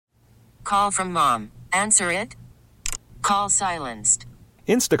Call from mom. Answer it. Call silenced.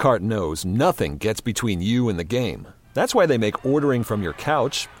 Instacart knows nothing gets between you and the game. That's why they make ordering from your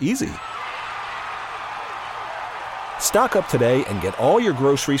couch easy. Stock up today and get all your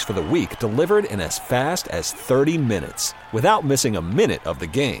groceries for the week delivered in as fast as 30 minutes without missing a minute of the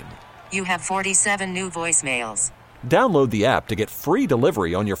game. You have 47 new voicemails. Download the app to get free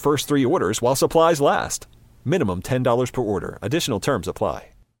delivery on your first 3 orders while supplies last. Minimum $10 per order. Additional terms apply.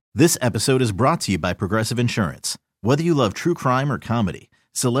 This episode is brought to you by Progressive Insurance. Whether you love true crime or comedy,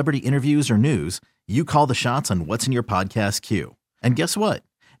 celebrity interviews or news, you call the shots on what's in your podcast queue. And guess what?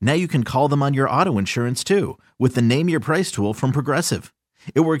 Now you can call them on your auto insurance too with the Name Your Price tool from Progressive.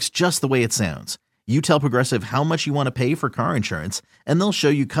 It works just the way it sounds. You tell Progressive how much you want to pay for car insurance, and they'll show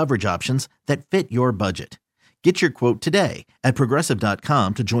you coverage options that fit your budget. Get your quote today at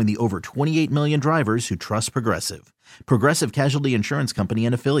Progressive.com to join the over 28 million drivers who trust Progressive. Progressive Casualty Insurance Company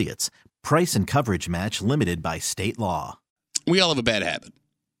and Affiliates. Price and coverage match limited by state law. We all have a bad habit.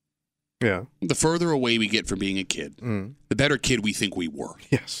 Yeah. The further away we get from being a kid, the better kid we think we were.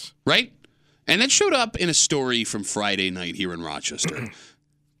 Yes. Right? And that showed up in a story from Friday night here in Rochester.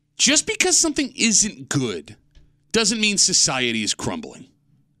 Just because something isn't good doesn't mean society is crumbling.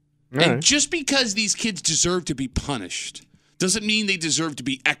 And just because these kids deserve to be punished doesn't mean they deserve to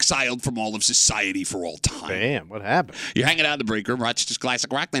be exiled from all of society for all time. Damn, what happened? You're hanging out in the break room, Rochester's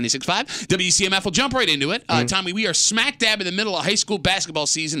Classic Rock 96.5. WCMF will jump right into it. Tommy, we are smack dab in the middle of high school basketball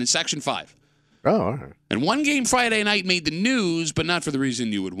season in Section 5. Oh, all right. And one game Friday night made the news, but not for the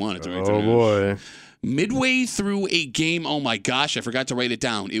reason you would want it to make the news. Oh, boy. Midway through a game, oh my gosh, I forgot to write it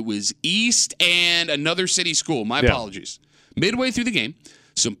down. It was East and another city school. My apologies. Midway through the game,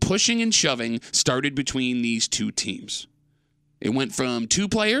 some pushing and shoving started between these two teams. It went from 2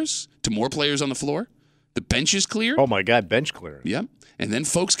 players to more players on the floor. The benches cleared. Oh, my God, bench clearing. Yep. And then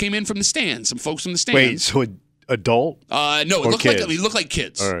folks came in from the stands. Some folks from the stands. Wait, so adult? No, it looked like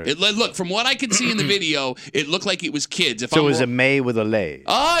kids. All right. Look, from what I could see in the video, it looked like it was kids. So it was a May with a lay.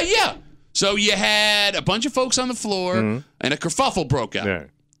 Yeah. So you had a bunch of folks on the floor, and a kerfuffle broke out. Yeah.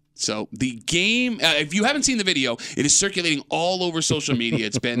 So the game, if you haven't seen the video, it is circulating all over social media.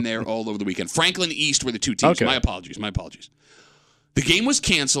 It's been there all over the weekend. Franklin East were the two teams. Okay. My apologies. The game was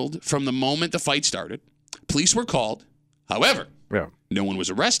canceled from the moment the fight started. Police were called. However, no one was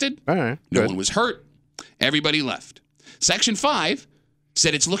arrested. All right. No one was hurt. Everybody left. Section 5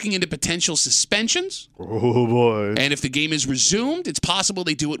 said it's looking into potential suspensions. Oh, boy. And if the game is resumed, it's possible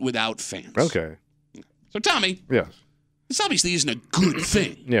they do it without fans. Okay. So, Tommy. Yes. This obviously isn't a good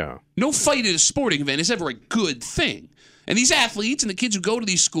thing. Yeah. No fight at a sporting event is ever a good thing. And these athletes and the kids who go to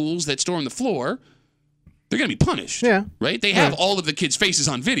these schools that storm the floor, they're going to be punished. Yeah. Right? They have all of the kids' faces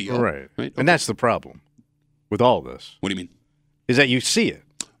on video. Right. Okay. And that's the problem with all this. What do you mean? Is that you see it.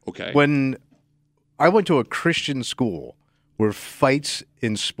 Okay. When I went to a Christian school where fights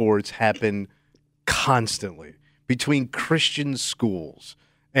in sports happen constantly between Christian schools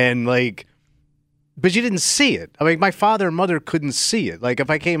and but you didn't see it. I mean, my father and mother couldn't see it. Like, if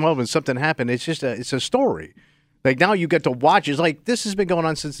I came home and something happened, it's just it's a story. Like, now you get to watch it. It's like, this has been going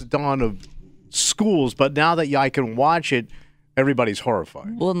on since the dawn of schools, but now that I can watch it, everybody's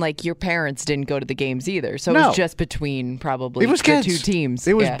horrified. Well, and your parents didn't go to the games either, so No. it was just between probably It was the kids. 2 teams.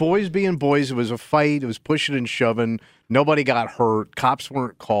 It was boys being boys. It was a fight. It was pushing and shoving. Nobody got hurt. Cops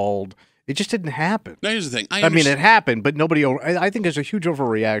weren't called. It just didn't happen. Now, here's the thing. I mean, it happened, but nobody. I think there's a huge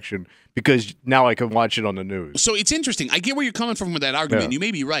overreaction because now I can watch it on the news. So it's interesting. I get where you're coming from with that argument. Yeah. You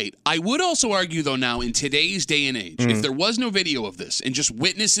may be right. I would also argue, though, now in today's day and age, if there was no video of this and just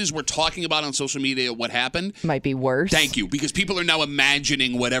witnesses were talking about on social media what happened, might be worse. Thank you, because people are now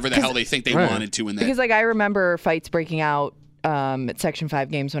imagining whatever the hell they think they wanted to in that. Because I remember fights breaking out at Section 5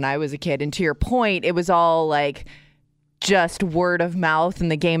 games when I was a kid, and to your point, it was all just word of mouth in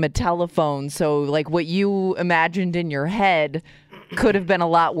the game of telephone. So what you imagined in your head could have been a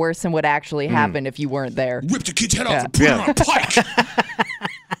lot worse than what actually happened if you weren't there. Ripped a kid's head off and put it on a pike.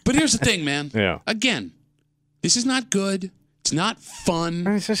 But here's the thing, man. Yeah. Again, this is not good. It's not fun. I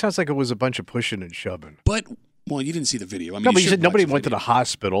mean, it just sounds like it was a bunch of pushing and shoving. But, well, you didn't see the video. I mean, No, but you should said nobody watch the went to video. the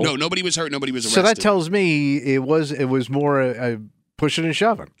hospital. No, nobody was hurt. Nobody was arrested. So that tells me it was more pushing and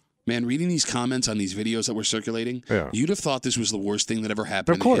shoving. Man, reading these comments on these videos that were circulating, you'd have thought this was the worst thing that ever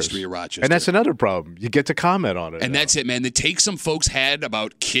happened in the history of Rochester. And that's another problem. You get to comment on it. And that's it, man. The take some folks had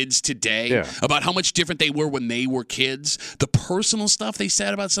about kids today, about how much different they were when they were kids, the personal stuff they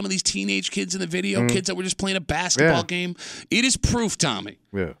said about some of these teenage kids in the video, kids that were just playing a basketball game. It is proof, Tommy,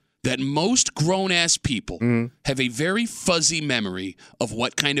 that most grown-ass people have a very fuzzy memory of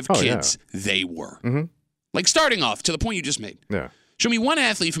what kind of kids they were. Like starting off, to the point you just made. Yeah. Show me one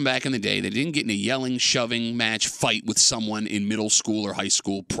athlete from back in the day that didn't get in a yelling, shoving match fight with someone in middle school or high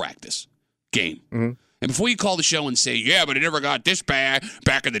school practice game. Mm-hmm. And before you call the show and say, yeah, but it never got this bad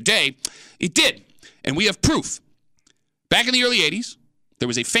back in the day, it did. And we have proof. Back in the early 80s, there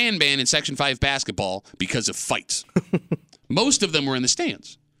was a fan ban in Section 5 basketball because of fights. Most of them were in the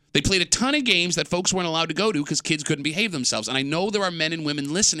stands. They played a ton of games that folks weren't allowed to go to because kids couldn't behave themselves. And I know there are men and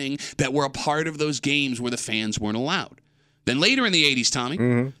women listening that were a part of those games where the fans weren't allowed. Then later in the 80s,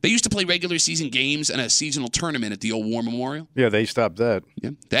 Tommy, they used to play regular season games and a seasonal tournament at the old War Memorial. Yeah, they stopped that.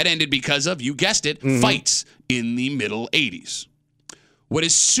 Yeah. That ended because of, you guessed it, fights in the middle 80s. What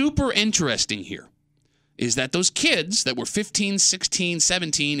is super interesting here is that those kids that were 15, 16,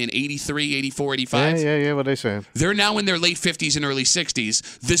 17 in 83, 84, 85. Yeah, what they saying? They're now in their late 50s and early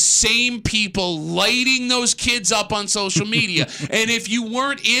 60s. The same people lighting those kids up on social media. And if you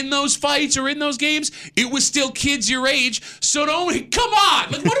weren't in those fights or in those games, it was still kids your age. So come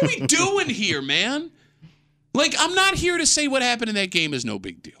on. Like, what are we doing here, man? Like, I'm not here to say what happened in that game is no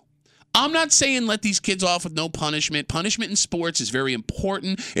big deal. I'm not saying let these kids off with no punishment. Punishment in sports is very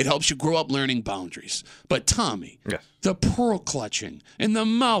important. It helps you grow up learning boundaries. But, Tommy, yes, the pearl clutching and the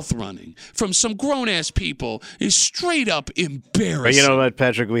mouth running from some grown-ass people is straight up embarrassing. But you know what,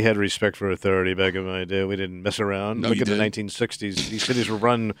 Patrick? We had respect for authority back in my day. We didn't mess around. No, Look at didn't. The 1960s. These cities were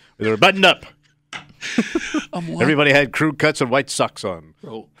run with their buttoned up. Everybody had crew cuts and white socks on.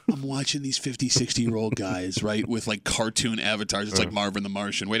 Bro, I'm watching these 50, 60-year-old guys, right, with like cartoon avatars. It's like Marvin the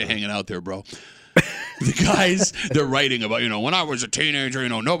Martian. Way to hang it out there, bro. The guys, they're writing about, when I was a teenager,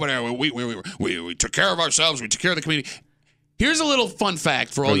 nobody, we took care of ourselves. We took care of the community. Here's a little fun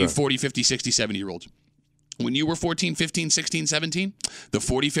fact for all you 40, 50, 60, 70-year-olds. When you were 14, 15, 16, 17, the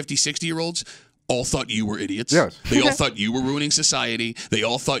 40, 50, 60-year-olds all thought you were idiots. Yes. They all thought you were ruining society. They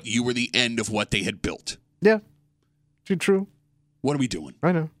all thought you were the end of what they had built. Yeah, too true. What are we doing?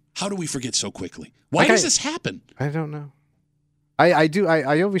 I know. How do we forget so quickly? Why does this happen? I don't know. I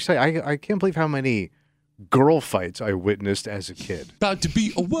always say, I can't believe how many girl fights I witnessed as a kid. About to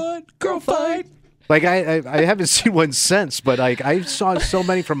be a what? Girl fight? Like, I haven't seen one since, but like I saw so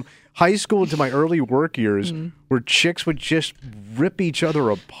many from high school to my early work years where chicks would just rip each other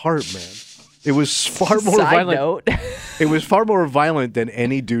apart, man. It was far more violent. Note. It was far more violent than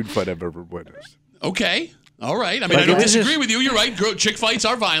any dude fight I've ever witnessed. Okay. All right. I mean, I don't disagree with you. You're right. Chick fights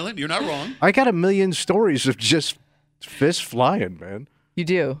are violent. You're not wrong. I got a million stories of just fists flying, man. You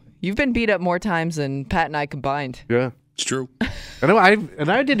do. You've been beat up more times than Pat and I combined. Yeah. It's true. And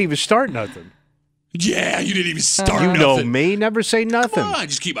I didn't even start nothing. Yeah, you didn't even start You nothing. know me, never say nothing. Come on,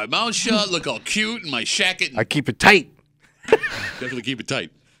 just keep my mouth shut, look all cute in my shacket. I keep it tight. Definitely keep it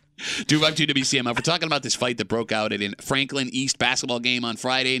tight. 252 WCMF. We're talking about this fight that broke out at a Franklin East basketball game on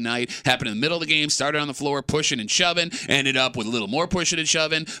Friday night. Happened in the middle of the game. Started on the floor, pushing and shoving. Ended up with a little more pushing and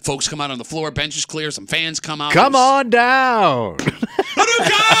shoving. Folks come out on the floor. Benches clear. Some fans come out. Come on down. A new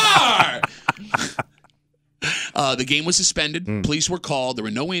car! The game was suspended. Police were called. There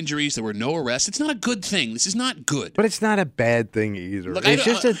were no injuries. There were no arrests. It's not a good thing. This is not good. But it's not a bad thing either. Look, it's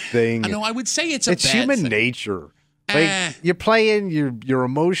just a thing. I know. I would say it's a bad human thing. nature. Like, you're playing, you're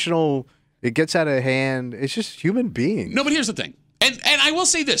emotional, it gets out of hand. It's just human beings. No, but here's the thing. And I will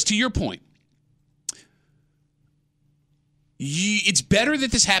say this, to your point. It's better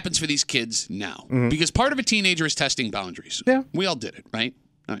that this happens for these kids now. Because part of a teenager is testing boundaries. Yeah. We all did it, right?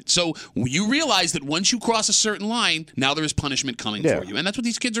 All right. So you realize that once you cross a certain line, now there is punishment coming for you. And that's what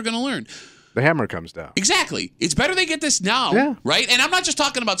these kids are going to learn. The hammer comes down. Exactly. It's better they get this now, right? And I'm not just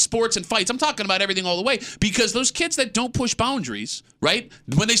talking about sports and fights. I'm talking about everything all the way. Because those kids that don't push boundaries, right?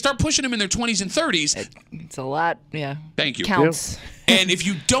 When they start pushing them in their 20s and 30s. It's a lot, yeah. Thank you. Counts. And if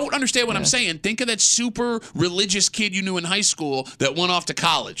you don't understand what I'm saying, think of that super religious kid you knew in high school that went off to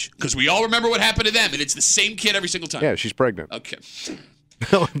college. Because we all remember what happened to them. And it's the same kid every single time. Yeah, she's pregnant. Okay.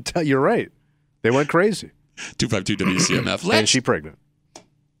 No, you're right. They went crazy. 252 WCMF. And she pregnant.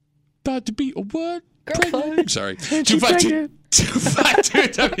 About to be a what? Girlfriend. I'm sorry. 252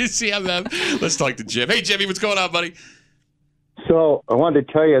 WCMF. Let's talk to Jim. Hey, Jimmy, what's going on, buddy? So I wanted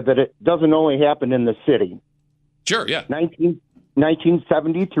to tell you that it doesn't only happen in the city. Sure, yeah.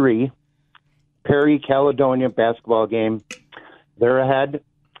 1973, Perry Caledonia basketball game. They're ahead.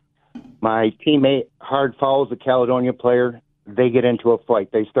 My teammate hard fouls a Caledonia player. They get into a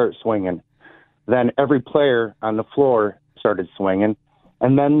fight. They start swinging. Then every player on the floor started swinging.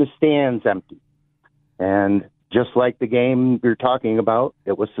 And then the stands empty. And just like the game you're talking about,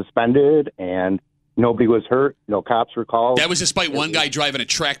 it was suspended and nobody was hurt. No cops were called. That was despite one guy driving a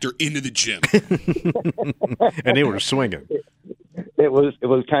tractor into the gym. And they were swinging. It was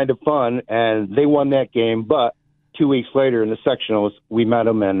kind of fun, and they won that game. But 2 weeks later in the sectionals, we met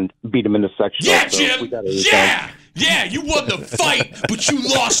him and beat him in the sectionals. Yeah, so Jim. we got a revenge. Yeah, you won the fight, but you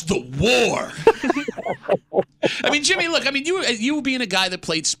lost the war. I mean, Jimmy, look, I mean, you being a guy that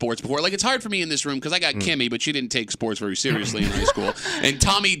played sports before, like, it's hard for me in this room because I got Kimmy, but she didn't take sports very seriously in high school, and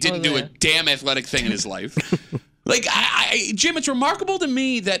Tommy didn't do a damn athletic thing in his life. Like, Jim, it's remarkable to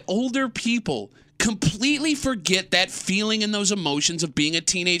me that older people completely forget that feeling and those emotions of being a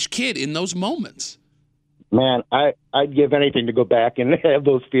teenage kid in those moments. Man, I'd give anything to go back and have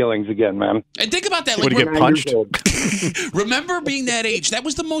those feelings again, man. And think about that. Would Like, he get punched? remember being that age. That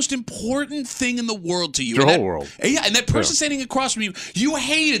was the most important thing in the world to you. Your And whole that- world. Yeah, and that person standing across from you, you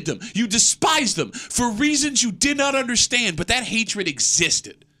hated them. You despised them for reasons you did not understand, but that hatred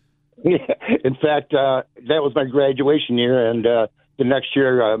existed. In fact, that was my graduation year, and the next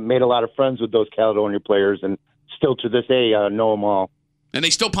year made a lot of friends with those Caledonia players, and still to this day know them all. And they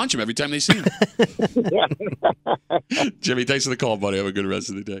still punch him every time they see him. Jimmy, thanks for the call, buddy. Have a good rest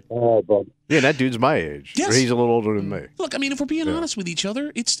of the day. Oh, bud. Yeah, that dude's my age. Yes. Or he's a little older than me. Look, I mean, if we're being honest with each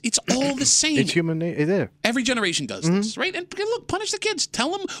other, it's all the same. It's human nature. Every generation does this, right? And look, punish the kids.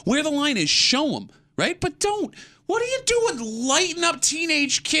 Tell them where the line is. Show them, right? But don't. What are you doing lighting up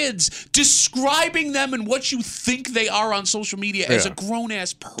teenage kids, describing them and what you think they are on social media as a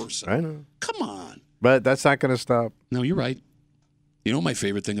grown-ass person? I know. Come on. But that's not going to stop. No, you're right. You know what my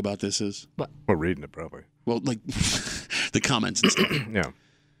favorite thing about this is? We're reading it, probably. Well, like, the comments and stuff. Yeah.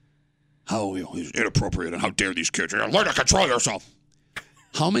 How inappropriate and how dare these kids. Learn to control yourself.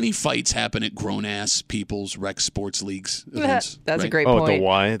 How many fights happen at grown-ass people's rec sports leagues events? That's right? a great Oh, point. the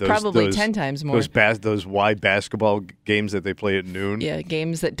Y? Probably 10 times more. Those Y basketball games that they play at noon? Yeah,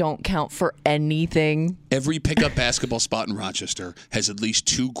 games that don't count for anything. Every pickup basketball spot in Rochester has at least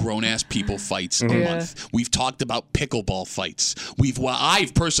 2 grown-ass people fights a month. We've talked about pickleball fights.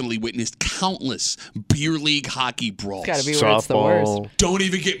 I've personally witnessed countless beer league hockey brawls. It's got to be where it's the worst. Softball. Don't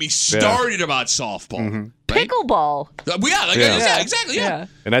even get me started about softball. Right? Pickleball. Yeah, exactly. Yeah.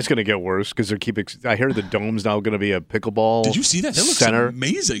 And that's going to get worse because they're I hear the dome's now going to be a pickleball. Did you see that? That looks center.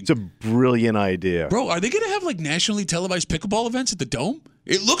 amazing. It's a brilliant idea. Bro, are they going to have like nationally televised pickleball events at the Dome?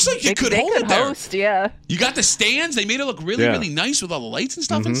 It looks like you could they hold could it there. host, yeah. You got the stands. They made it look really, really nice with all the lights and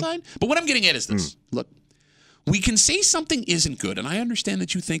stuff inside. But what I'm getting at is this. Look, we can say something isn't good, and I understand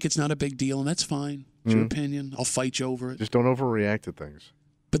that you think it's not a big deal, and that's fine. It's your opinion. I'll fight you over it. Just don't overreact to things.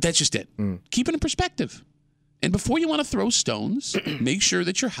 But that's just it. Keep it in perspective. And before you want to throw stones, make sure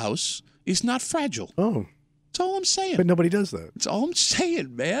that your house is not fragile. Oh. That's all I'm saying. But nobody does that. That's all I'm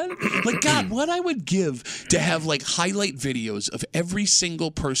saying, man. Like, God, what I would give to have, like, highlight videos of every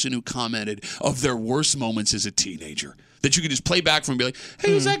single person who commented of their worst moments as a teenager. That you could just play back from and be like,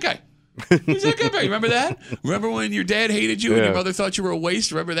 hey, who's that guy? Who's that guy? Remember that? Remember when your dad hated you and your mother thought you were a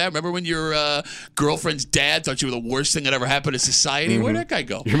waste? Remember that? Remember when your girlfriend's dad thought you were the worst thing that ever happened to society? Where'd that guy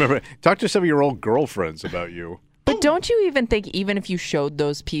go? You remember? Talk to some of your old girlfriends about you. But don't you even think, even if you showed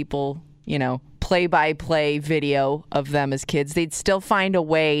those people, play-by-play video of them as kids, they'd still find a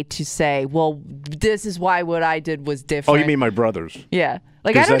way to say, well, this is why what I did was different. Oh, you mean my brothers? Yeah.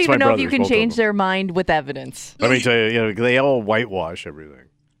 Like, 'Cause I don't that's even my know if you brothers, can both of change them. their mind with evidence. Let me tell you, they all whitewash everything.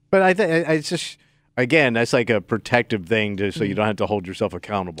 But I think it's just, again, that's like a protective thing so you don't have to hold yourself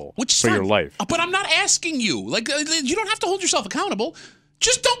accountable for your life. But I'm not asking you. Like, you don't have to hold yourself accountable.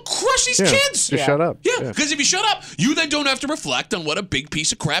 Just don't crush these kids. Just shut up. Yeah, because if you shut up, you then don't have to reflect on what a big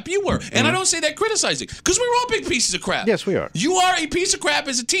piece of crap you were. And I don't say that criticizing, because we're all big pieces of crap. Yes, we are. You are a piece of crap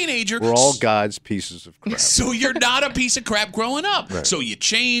as a teenager. We're all God's pieces of crap. So you're not a piece of crap growing up. Right. So you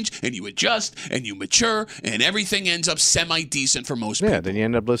change and you adjust and you mature and everything ends up semi-decent for most people. Yeah, then you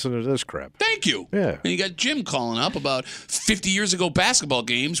end up listening to this crap. Thank you. Yeah. And you got Jim calling up about 50 years ago basketball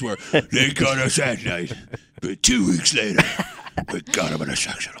games where they got us that night, but 2 weeks later, we got them in the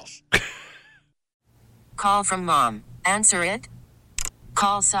sectionals. Call from mom. Answer it.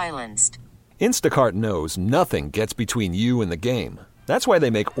 Call silenced. Instacart knows nothing gets between you and the game. That's why they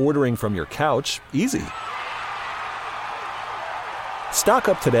make ordering from your couch easy. Stock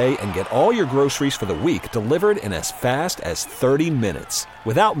up today and get all your groceries for the week delivered in as fast as 30 minutes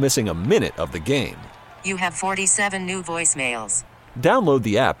without missing a minute of the game. You have 47 new voicemails. Download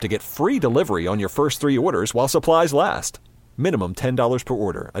the app to get free delivery on your first 3 orders while supplies last. Minimum $10 per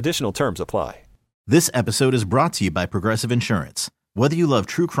order. Additional terms apply. This episode is brought to you by Progressive Insurance. Whether you love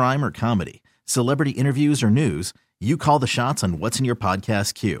true crime or comedy, celebrity interviews or news, you call the shots on what's in your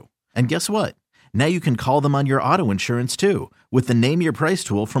podcast queue. And guess what? Now you can call them on your auto insurance too with the Name Your Price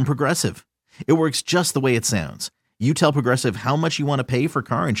tool from Progressive. It works just the way it sounds. You tell Progressive how much you want to pay for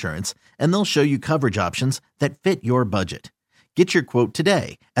car insurance, and they'll show you coverage options that fit your budget. Get your quote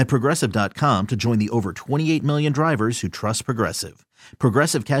today at Progressive.com to join the over 28 million drivers who trust Progressive.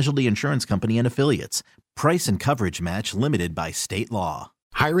 Progressive Casualty Insurance Company and Affiliates. Price and coverage match limited by state law.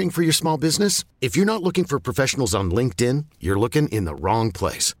 Hiring for your small business? If you're not looking for professionals on LinkedIn, you're looking in the wrong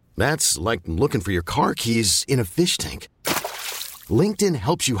place. That's like looking for your car keys in a fish tank. LinkedIn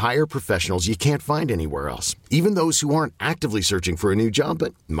helps you hire professionals you can't find anywhere else, even those who aren't actively searching for a new job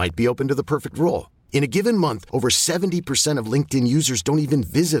but might be open to the perfect role. In a given month, over 70% of LinkedIn users don't even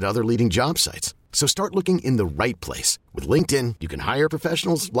visit other leading job sites. So start looking in the right place. With LinkedIn, you can hire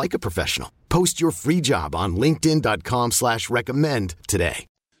professionals like a professional. Post your free job on linkedin.com/recommend today.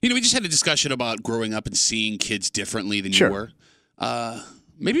 You know, we just had a discussion about growing up and seeing kids differently than Sure. you were.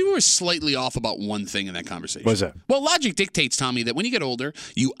 Maybe we were slightly off about one thing in that conversation. What's that? Well, logic dictates, Tommy, that when you get older,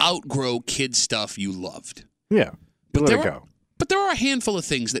 you outgrow kid stuff you loved. Yeah. But Let there it are- go. But there are a handful of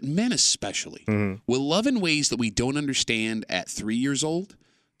things that men especially will love in ways that we don't understand at 3 years old,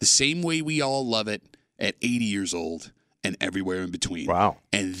 the same way we all love it at 80 years old and everywhere in between. Wow.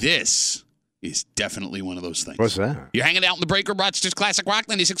 And this is definitely one of those things. What's that? You're hanging out in the break room, Rochester's Classic Rock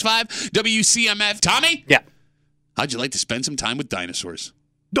 96.5, WCMF. Tommy? Yeah. How'd you like to spend some time with dinosaurs?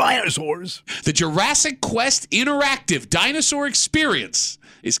 Dinosaurs. The Jurassic Quest Interactive Dinosaur Experience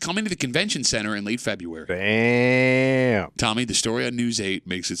is coming to the Convention Center in late February. Damn. Tommy, the story on News 8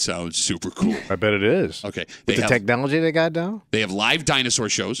 makes it sound super cool. I bet it is. Okay. With the technology they got now? They have live dinosaur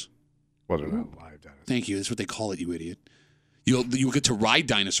shows. Well, they're not live dinosaurs. Thank you. That's what they call it, you idiot. You'll get to ride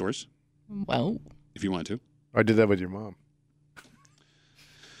dinosaurs Well, if you want to. I did that with your mom.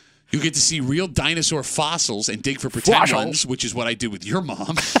 You get to see real dinosaur fossils and dig for pretend Fossils? ones, which is what I did with your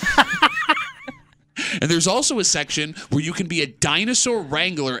mom. And there's also a section where you can be a dinosaur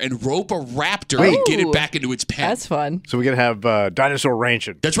wrangler and rope a raptor and get it Ooh. back into its pen. that's fun. So we can have dinosaur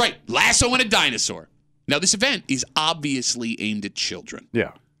ranching. That's right. Lassoing a dinosaur. Now, this event is obviously aimed at children.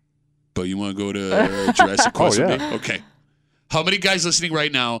 Yeah. But you want to go to Jurassic Quest Oh, with yeah. me? Okay. How many guys listening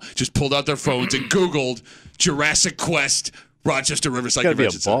right now just pulled out their phones and Googled Jurassic Quest Rochester Riverside Gotta be a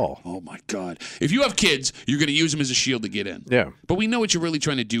Convention Center? ball. Oh, my God. If you have kids, you're going to use them as a shield to get in. Yeah. But we know what you're really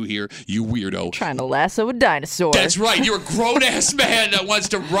trying to do here, you weirdo. Trying to lasso a dinosaur. That's right. You're a grown-ass man that wants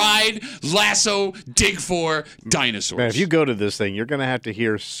to ride, lasso, dig for dinosaurs. Man, if you go to this thing, you're going to have to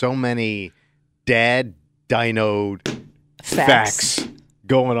hear so many dad dino facts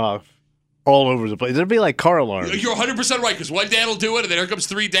going off all over the place. It'll be like car alarms. You're 100% right, because one dad will do it, and then here comes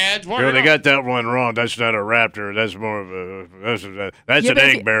three dads. They got that one wrong. That's not a raptor. That's more of a that's Yeah, an but if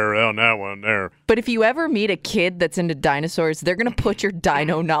egg you- bearer on that one there. But if you ever meet a kid that's into dinosaurs, they're going to put your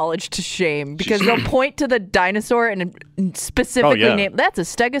dino knowledge to shame because they'll point to the dinosaur and specifically name, that's a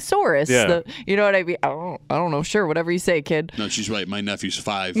stegosaurus. Yeah. You know what I mean? I don't know. Sure, whatever you say, kid. No, she's right. My nephew's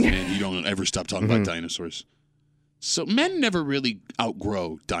 5, and you don't ever stop talking about dinosaurs. So men never really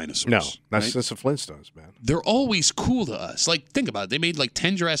outgrow dinosaurs. No, right? that's the Flintstones, man. They're always cool to us. Like, think about it. They made like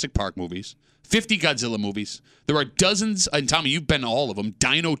 10 Jurassic Park movies, 50 Godzilla movies. There are dozens, and Tommy, you've been to all of them,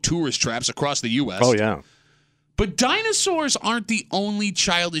 dino tourist traps across the U.S. Oh, yeah. But dinosaurs aren't the only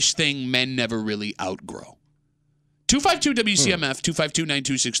childish thing men never really outgrow. 252-WCMF,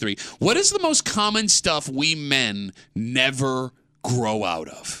 252-9263. What is the most common stuff we men never grow out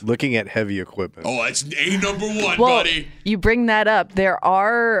of? Looking at heavy equipment. Oh, that's A number one, Well, buddy. you bring that up. There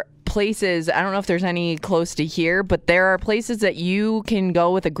are places, I don't know if there's any close to here, but there are places that you can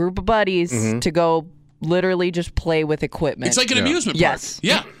go with a group of buddies to go literally just play with equipment. It's like an amusement park. Yes.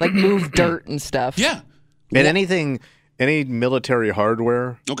 Yeah. Like move dirt and stuff. Yeah. And any military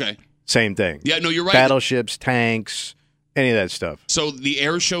hardware, Okay. same thing. Yeah, no, you're right. Battleships, tanks, any of that stuff. So the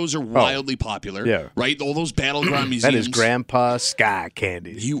air shows are wildly popular. yeah. Right? All those battleground museums. That is Grandpa Sky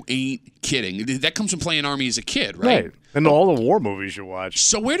Candy. You ain't kidding. That comes from playing Army as a kid, right? Right. And all the war movies you watch.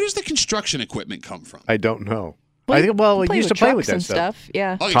 So where does the construction equipment come from? I don't know. I think, well, we Play used with to play with trucks that and stuff.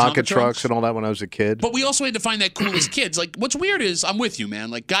 Yeah. Oh, Tonka trucks and all that when I was a kid. But we also had to find that cool as kids. Like, what's weird is, I'm with you,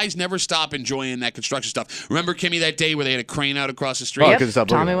 man. Like, guys never stop enjoying that construction stuff. Remember, Kimmy, that day where they had a crane out across the street? Oh, I Yep. couldn't stop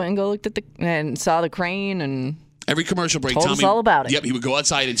looking Tommy at it. went and looked at and saw the crane and Every commercial break, Told Tommy. us all about it. Yep, he would go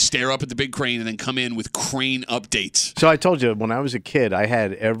outside and stare up at the big crane and then come in with crane updates. So I told you, when I was a kid, I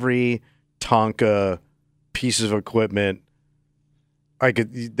had every Tonka piece of equipment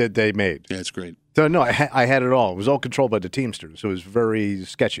that they made. Yeah, it's great. So no, I had it all. It was all controlled by the Teamsters, so it was very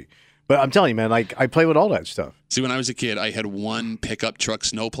sketchy. But I'm telling you, man, like I play with all that stuff. See, when I was a kid, I had one pickup truck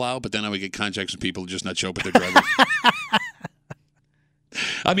snowplow, but then I would get contracts with people to just not show up at their driveway.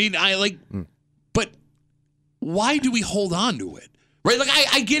 I mean, but why do we hold on to it? Right? Like,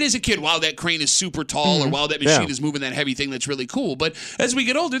 I get as a kid, wow, that crane is super tall, or wow, that machine is moving that heavy thing. That's really cool. But as we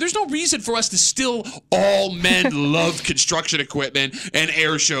get older, there's no reason for us to still, all men love construction equipment and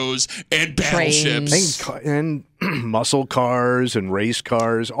air shows and battleships. And muscle cars and race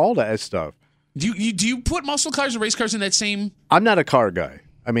cars, all that stuff. Do you put muscle cars and race cars in that same? I'm not a car guy.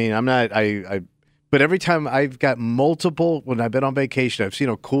 I mean, I'm not. But every time I've got multiple, when I've been on vacation, I've seen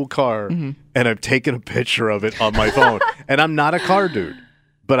a cool car and I've taken a picture of it on my phone. And I'm not a car dude.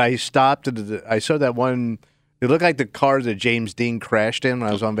 But I stopped and I saw that one. It looked like the car that James Dean crashed in when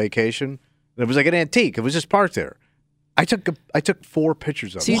I was on vacation. It was like an antique. It was just parked there. I took 4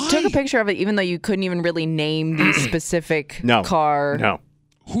 pictures of it. So you took a picture of it even though you couldn't even really name the specific car? No.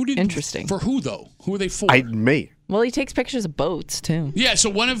 Interesting. For who, though? Who are they for? Me. Well, he takes pictures of boats, too. Yeah, so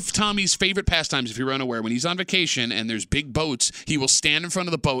one of Tommy's favorite pastimes, if you're unaware, when he's on vacation and there's big boats, he will stand in front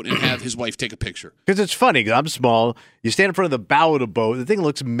of the boat and have his wife take a picture. Because it's funny. I'm small. You stand in front of the bow of the boat. The thing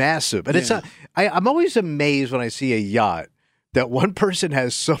looks massive. And it's not. I'm always amazed when I see a yacht that one person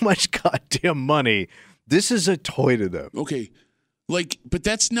has so much goddamn money. This is a toy to them. Okay. But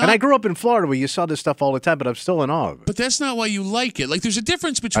that's not. And I grew up in Florida where you saw this stuff all the time, but I'm still in awe of it. But that's not why you like it. Like, there's a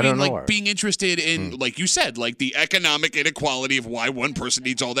difference between being interested in, like you said, like the economic inequality of why one person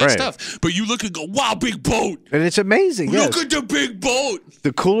needs all that stuff. But you look and go, wow, big boat. And it's amazing. Look at the big boat.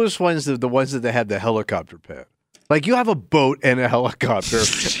 The coolest ones are the ones that they have the helicopter pad. Like, you have a boat and a helicopter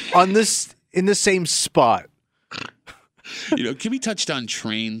in the same spot. Kimmy touched on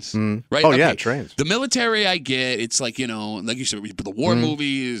trains, right? Oh, yeah, trains. The military, I get. It's like, like you said, the war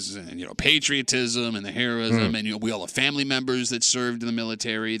movies and, patriotism and the heroism. And, we all have family members that served in the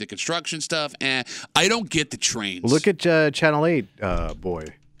military, the construction stuff. And I don't get the trains. Look at Channel 8 boy.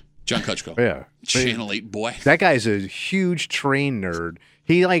 John Kutchko. Yeah. Channel 8 boy. That guy's a huge train nerd.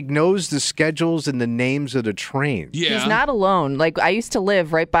 He knows the schedules and the names of the trains. Yeah. He's not alone. Like, I used to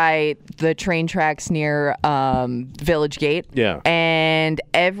live right by the train tracks near Village Gate. Yeah. And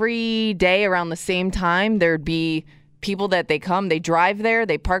every day around the same time, there'd be people that they drive there,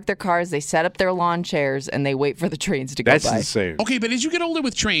 they park their cars, they set up their lawn chairs, and they wait for the trains to go by. That's insane. Okay, but as you get older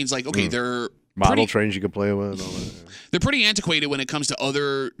with trains, they're model trains you can play with. All that. They're pretty antiquated when it comes to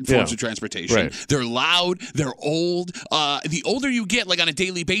other forms of transportation. Right. They're loud. They're old. The older you get, like on a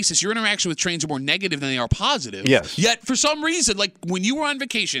daily basis, your interaction with trains are more negative than they are positive. Yes. Yet, for some reason, like when you were on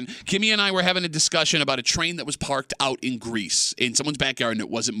vacation, Kimmy and I were having a discussion about a train that was parked out in Greece in someone's backyard and it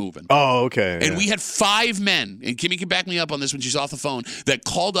wasn't moving. Oh, okay. And we had 5 men, and Kimmy can back me up on this when she's off the phone, that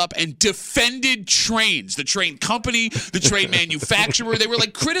called up and defended trains, the train company, the train manufacturer. They were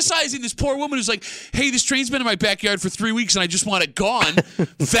like criticizing this poor woman who's like, hey, this train's been in my backyard for 3 weeks and I just want it gone.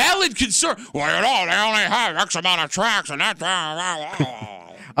 Valid concern. Well, they only have X amount of tracks and that.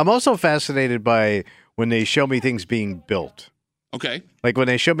 I'm also fascinated by when they show me things being built. Okay. Like when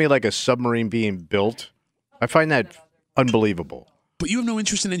they show me like a submarine being built, I find that unbelievable. But you have no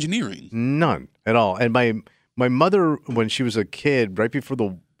interest in engineering. None at all. And my mother, when she was a kid,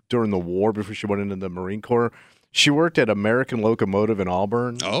 during the war, before she went into the Marine Corps, she worked at American Locomotive in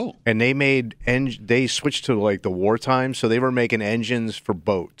Auburn. Oh. And they switched to like the wartime, so they were making engines for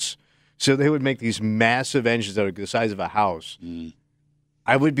boats. So they would make these massive engines that are the size of a house.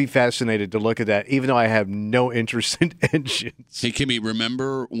 I would be fascinated to look at that, even though I have no interest in engines. Hey, Kimmy,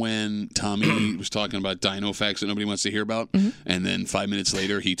 remember when Tommy was talking about dino facts that nobody wants to hear about? And then 5 minutes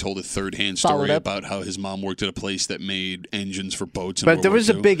later, he told a third-hand story about how his mom worked at a place that made engines for boats. But there was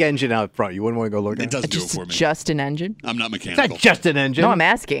a big engine out front. You wouldn't want to go look at it? It doesn't do it for me. Just an engine? I'm not mechanical. It's not just an engine. No, I'm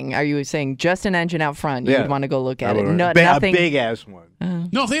asking. Are you saying just an engine out front? You would want to go look at it? No, nothing. A big-ass one.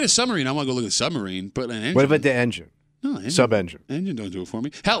 No, if they had a submarine, I want to go look at the submarine. But an engine. What about the engine? No, engine. Sub-engine. Engine don't do it for me.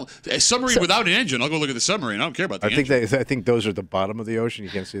 Hell, a submarine without an engine, I'll go look at the submarine. I don't care about the engine. I think those are the bottom of the ocean.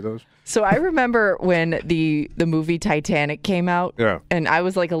 You can't see those. So I remember when the movie Titanic came out, and I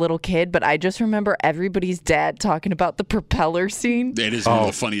was like a little kid, but I just remember everybody's dad talking about the propeller scene. That is one of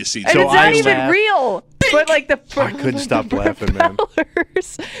the funniest scenes. And it's not even real. But like I couldn't stop laughing, man.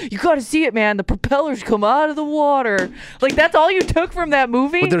 You got to see it, man. The propellers come out of the water. Like, that's all you took from that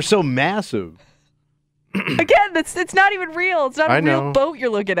movie? But they're so massive. Again, it's not even real. It's not a real boat you're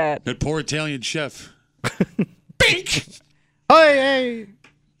looking at. That poor Italian chef. Bink! Hey!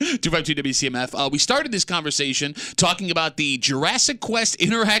 252 WCMF. We started this conversation talking about the Jurassic Quest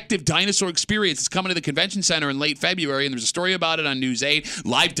interactive dinosaur experience. It's coming to the convention center in late February, and there's a story about it on News 8.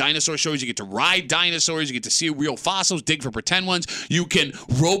 Live dinosaur shows. You get to ride dinosaurs. You get to see real fossils, dig for pretend ones. You can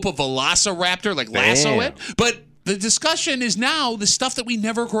rope a velociraptor, like lasso it. But The discussion is now the stuff that we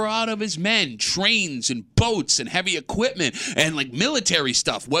never grow out of as men, trains and boats and heavy equipment and like military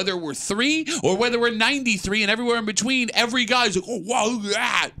stuff, whether we're 3 or whether we're 93 and everywhere in between. Every guy's like, oh, wow, look at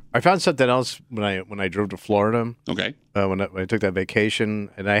that. I found something else when I drove to Florida. Okay. When I took that vacation,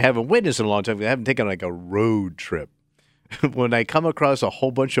 and I haven't witnessed in a long time. I haven't taken like a road trip. When I come across a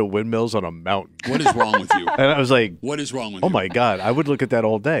whole bunch of windmills on a mountain. What is wrong with you? And I was like, what is wrong with you? Oh my God, I would look at that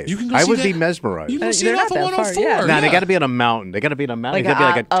all day. You can go I see would that. be mesmerized. You can go see it off of 104. Yeah. Nah, they got to be on a mountain. They got to be on a mountain. Like, It's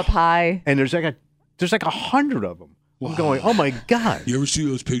gotta be up high. And there's like 100 of them. Wow. I'm going, oh my God. You ever see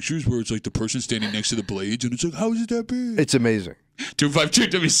those pictures where it's like the person standing next to the blades and it's like, how is it that big? It's amazing.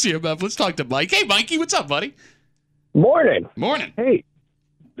 252 WCMF. Let's talk to Mike. Hey, Mikey, what's up, buddy? Morning. Morning. Hey,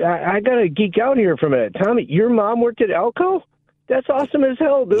 I got to geek out here for a minute. Tommy, your mom worked at Elko? That's awesome as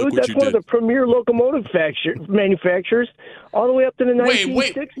hell, dude. That's one of the premier locomotive manufacturers all the way up to the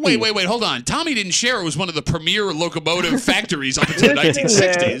 1960s. Wait. Hold on. Tommy didn't share it was one of the premier locomotive factories up until the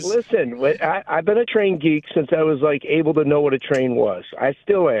 1960s. Man, listen, I've been a train geek since I was like able to know what a train was. I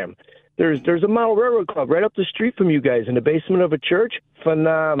still am. There's a model railroad club right up the street from you guys in the basement of a church.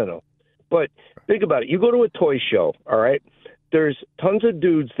 Phenomenal. But think about it. You go to a toy show, all right? There's tons of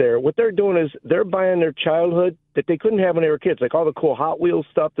dudes there. What they're doing is they're buying their childhood that they couldn't have when they were kids, like all the cool Hot Wheels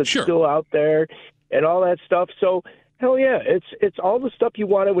stuff that's still out there and all that stuff. So, hell yeah, it's all the stuff you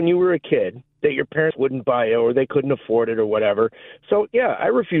wanted when you were a kid that your parents wouldn't buy you or they couldn't afford it or whatever. So, yeah, I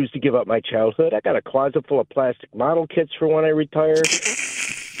refuse to give up my childhood. I got a closet full of plastic model kits for when I retire.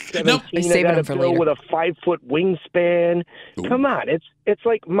 17, I got a bill with a 5-foot wingspan. Ooh. Come on, it's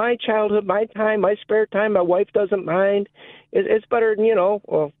like my childhood, my time, my spare time. My wife doesn't mind. It's better than,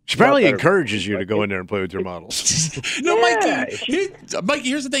 well. She probably encourages you to go in there and play with your models. No, Mikey,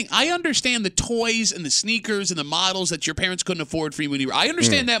 here's the thing. I understand the toys and the sneakers and the models that your parents couldn't afford for you when you were. I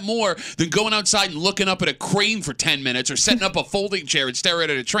understand that more than going outside and looking up at a crane for 10 minutes or setting up a folding chair and staring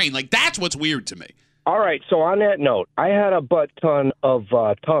at a train. Like, that's what's weird to me. All right, so on that note, I had a butt ton of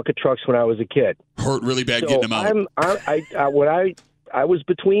Tonka trucks when I was a kid. Hurt really bad getting them out. I was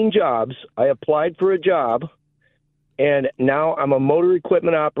between jobs. I applied for a job, and now I'm a motor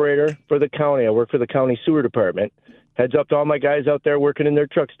equipment operator for the county. I work for the county sewer department. Heads up to all my guys out there working in their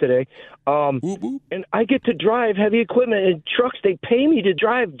trucks today. And I get to drive heavy equipment and trucks. They pay me to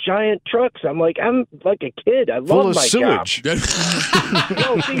drive giant trucks. I'm like a kid. I love my sewage. job.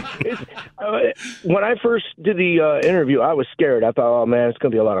 When I first did the interview, I was scared. I thought, oh, man, it's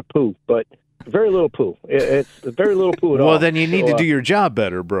going to be a lot of poo. But very little poo. It's very little poo at all. Well, then you need to do your job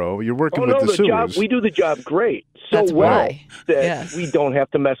better, bro. You're working with the sewers. We do the job great. That's why. We don't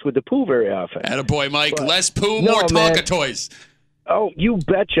have to mess with the poo very often. Attaboy, Mike. Less poo, more Tonka toys. Oh, you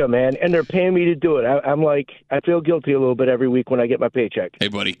betcha, man. And they're paying me to do it. I'm like, I feel guilty a little bit every week when I get my paycheck. Hey,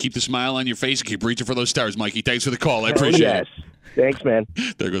 buddy, keep the smile on your face and keep reaching for those stars, Mikey. Thanks for the call. I appreciate it. Thanks, man.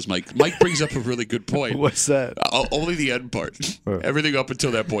 There goes Mike. Mike brings up a really good point. What's that? Only the end part. Everything up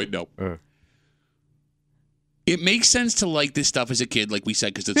until that point, no. It makes sense to like this stuff as a kid, like we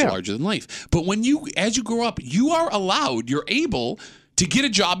said, because it's larger than life. But as you grow up, you're able to get a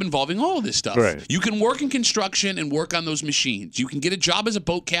job involving all of this stuff. Right. You can work in construction and work on those machines. You can get a job as a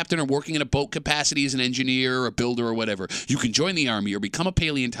boat captain or working in a boat capacity as an engineer or a builder or whatever. You can join the Army or become a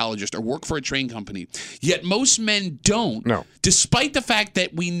paleontologist or work for a train company. Yet most men don't, despite the fact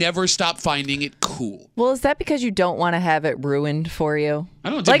that we never stop finding it cool. Well, is that because you don't want to have it ruined for you?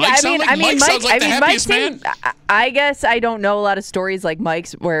 I don't know. Mike sounds like the happiest man. I guess I don't know a lot of stories like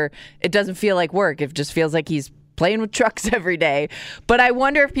Mike's where it doesn't feel like work. It just feels like he's playing with trucks every day. But I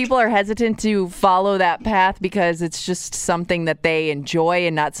wonder if people are hesitant to follow that path because it's just something that they enjoy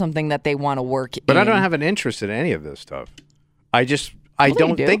and not something that they want to work in. But I don't have an interest in any of this stuff. I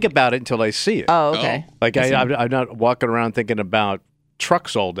don't think about it until I see it. Oh, okay. Like I'm not walking around thinking about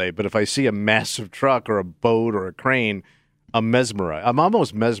trucks all day, but if I see a massive truck or a boat or a crane, I'm mesmerized. I'm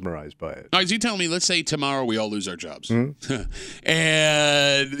almost mesmerized by it. All right, so you tell me, let's say tomorrow we all lose our jobs. Mm-hmm.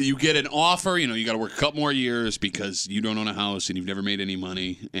 And you get an offer, you got to work a couple more years because you don't own a house and you've never made any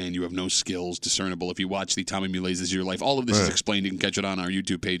money and you have no skills discernible. If you watch the Tommy Mulay's This Is Your Life, all of this is explained. You can catch it on our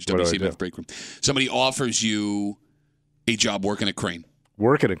YouTube page, WCMF Break Room. Somebody offers you a job working a crane.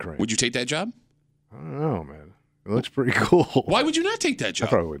 Working a crane. Would you take that job? I don't know, man. It looks pretty cool. Why would you not take that job? I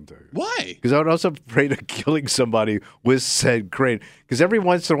probably wouldn't take it. Why? Because I would also be afraid of killing somebody with said crane. Because every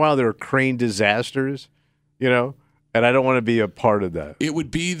once in a while there are crane disasters, and I don't want to be a part of that. It would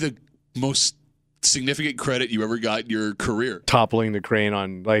be the most significant credit you ever got in your career. Toppling the crane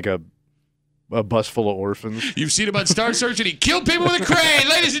on like a bus full of orphans. You've seen him on Star Search and he killed people with a crane.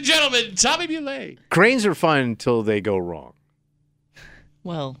 Ladies and gentlemen, Tommy Mulay. Cranes are fun until they go wrong.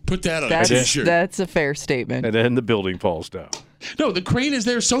 Well, put that on a t-shirt. That's a fair statement. And then the building falls down. No, the crane is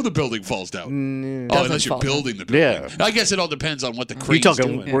there so the building falls down. Unless you're building the building. Yeah. I guess it all depends on what the crane's You're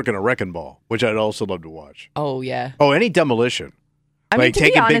talking doing. working a wrecking ball, which I'd also love to watch. Oh, yeah. Oh, any demolition. I mean, like to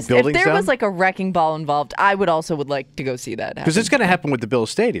taking be honest, big if buildings there down? was like a wrecking ball involved, I would like to go see that. Because it's going to happen with the Bills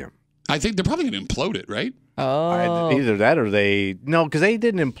Stadium. I think they're probably going to implode it, right? Oh. Either that or no, because they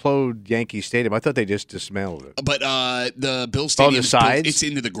didn't implode Yankee Stadium. I thought they just dismantled it. But the Bills Stadium, the sides? it's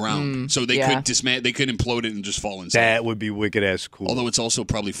into the ground, so they could they could implode it and just fall inside. That would be wicked ass cool. Although it's also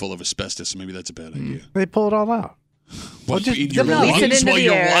probably full of asbestos, so maybe that's a bad idea. They pull it all out. What, just in your release it lungs into while the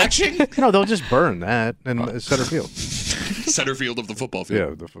you're air. watching? No, they'll just burn that in center field. Center field of the football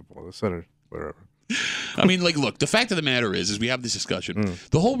field. Yeah, the center, wherever. I mean, look, the fact of the matter is we have this discussion.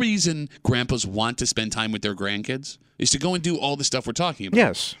 The whole reason grandpas want to spend time with their grandkids is to go and do all the stuff we're talking about.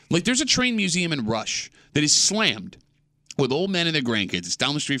 Yes. Like, there's a train museum in Rush that is slammed with old men and their grandkids. It's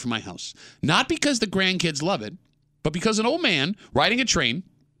down the street from my house. Not because the grandkids love it, but because an old man riding a train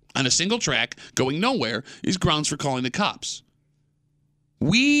on a single track going nowhere is grounds for calling the cops.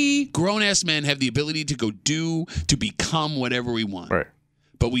 We grown-ass men have the ability to become whatever we want. Right.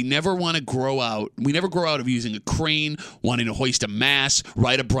 But we never want to grow out. We never grow out of using a crane, wanting to hoist a mast,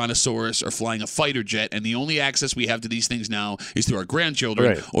 ride a brontosaurus, or flying a fighter jet. And the only access we have to these things now is through our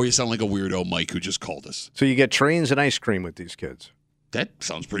grandchildren. Right. Or you sound like a weirdo Mike who just called us. So you get trains and ice cream with these kids. That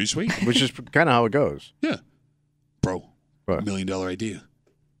sounds pretty sweet. Which is kind of how it goes. Yeah. Bro, What? $1 million idea.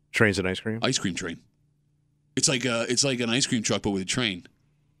 Trains and ice cream? Ice cream train. It's like an ice cream truck, but with a train.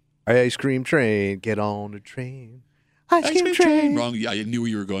 Ice cream train, get on the train. Ice cream train. Wrong. I knew where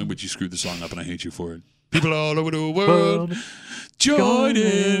you were going, but you screwed the song up, and I hate you for it. People all over the world, join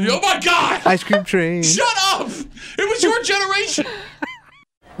in. Oh, my God. Ice cream train. Shut up. It was your generation.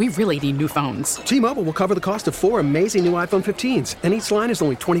 We really need new phones. T-Mobile will cover the cost of 4 amazing new iPhone 15s, and each line is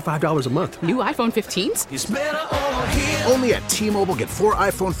only $25 a month. New iPhone 15s? It's better over here. Only at T-Mobile, get 4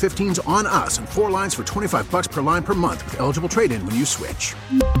 iPhone 15s on us and 4 lines for $25 per line per month with eligible trade-in when you switch.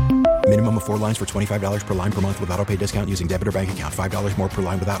 Minimum of 4 lines for $25 per line per month with autopay discount using debit or bank account. $5 more per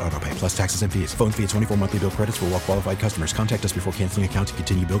line without autopay, plus taxes and fees. Phone fee at 24 monthly bill credits for well-qualified customers. Contact us before canceling account to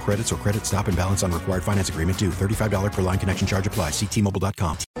continue bill credits or credit stop and balance on required finance agreement due. $35 per line connection charge applies. See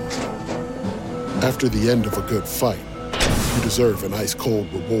T-Mobile.com. After the end of a good fight, you deserve an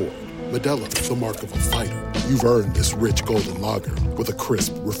ice-cold reward. Modelo is the mark of a fighter. You've earned this rich golden lager with a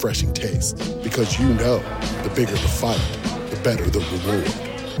crisp, refreshing taste. Because you know, the bigger the fight, the better the reward.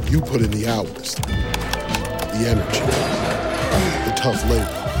 You put in the hours, the energy, the tough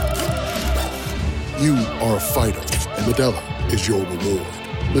labor. You are a fighter, and Modelo is your reward.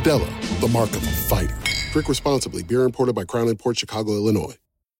 Modelo, the mark of a fighter. Drink responsibly. Beer imported by Crown Imports, Chicago, Illinois.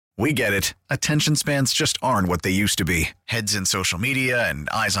 We get it. Attention spans just aren't what they used to be. Heads in social media and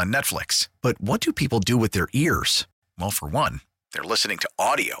eyes on Netflix. But what do people do with their ears? Well, for one, they're listening to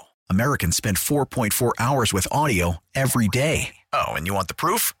audio. Americans spend 4.4 hours with audio every day. Oh, and you want the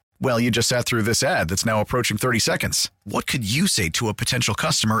proof? Well, you just sat through this ad that's now approaching 30 seconds. What could you say to a potential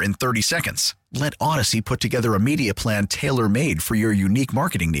customer in 30 seconds? Let Odyssey put together a media plan tailor-made for your unique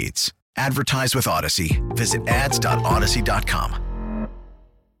marketing needs. Advertise with Odyssey. Visit ads.odyssey.com.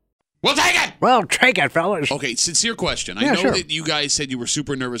 We'll take it! Well, take it, fellas. Okay, sincere question. I know that you guys said you were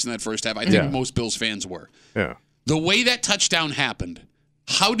super nervous in that first half. I think most Bills fans were. Yeah. The way that touchdown happened,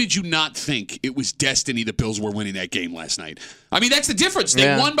 how did you not think it was destiny the Bills were winning that game last night? I mean, that's the difference.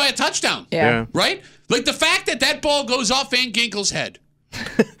 They won by a touchdown. Yeah. Right? Like the fact that ball goes off Van Ginkel's head.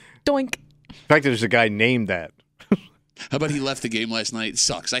 Doink. The fact that there's a guy named that. How about he left the game last night? It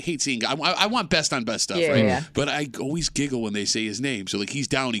sucks. I hate seeing. I want best on best stuff, Yeah, right? yeah. But I always giggle when they say his name. So like he's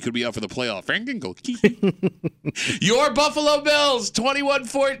down, he could be out for the playoff. Frank Ginkel. Your Buffalo Bills,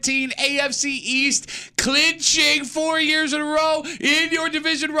 21-14, AFC East, clinching 4 years in a row in your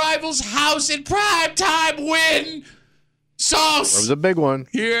division rivals' house in prime time win. Sauce. That was a big one.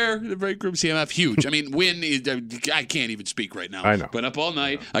 Here, the break room CMF, huge. I mean, win is, I can't even speak right now. I know. Been up all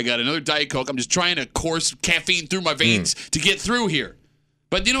night. I got another Diet Coke. I'm just trying to course caffeine through my veins to get through here.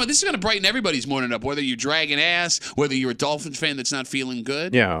 But you know what? This is going to brighten everybody's morning up, whether you're dragging ass, whether you're a Dolphins fan that's not feeling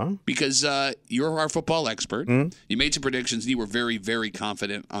good. Yeah. Because you're our football expert. Mm. You made some predictions, and you were very, very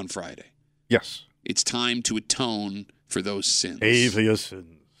confident on Friday. Yes. It's time to atone for those sins. Pay for your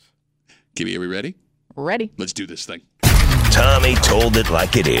sins. Kimmy, are we ready? Ready. Let's do this thing. Tommy told it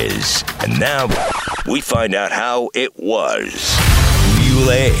like it is. And now we find out how it was.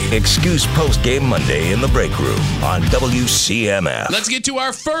 Muley, Excuse Post-Game Monday in the break room on WCMF. Let's get to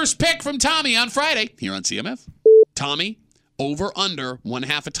our first pick from Tommy on Friday here on CMF. Tommy, over under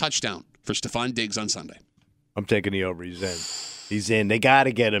 1/2 a touchdown for Stephon Diggs on Sunday. I'm taking the over. He's in. He's in. They got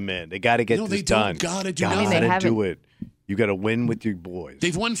to get him in. They got to get this done. Gotta do do it. You got to win with your boys.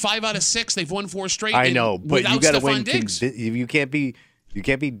 They've won 5 out of 6. They've won 4 straight. I know, but you got to win. Diggs. You can't be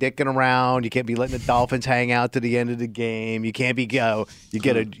dicking around. You can't be letting the Dolphins hang out to the end of the game. You can't be you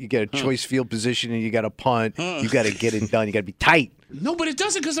get a choice field position and you got to punt. You got to get it done. You got to be tight. No, but it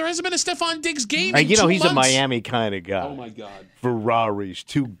doesn't because there hasn't been a Stephon Diggs game. And in 2 he's months. a Miami kind of guy. Oh my God. Ferraris,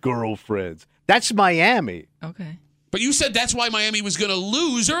 2 girlfriends. That's Miami. Okay. But you said that's why Miami was going to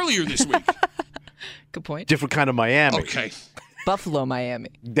lose earlier this week. Good point. Different kind of Miami. Okay. Buffalo, Miami.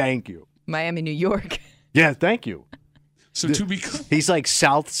 Thank you. Miami, New York. Yeah, thank you. So to be clear, he's like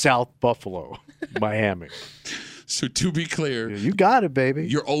South Buffalo, Miami. So to be clear, you got it, baby.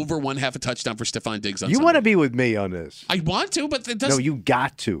 You're over 1/2 a touchdown for Stephon Diggs on You Sunday. want to be with me on this? I want to, but it doesn't. No, you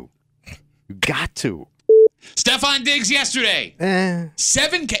got to. You got to. Stephon Diggs yesterday.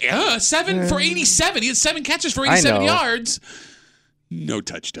 7 for 87. He had 7 catches for 87 yards. No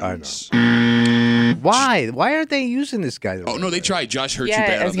touchdowns. I know. Why? Why aren't they using this guy? Oh no, they tried. Josh hurt you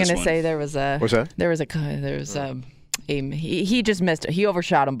bad. Yeah, I was going to say there was a. What's that? He just missed it. He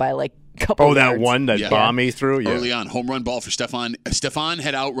overshot him by like a couple. Oh, that yards. one that bomb he threw. Yeah. Early on, home run ball for Stephon. Stephon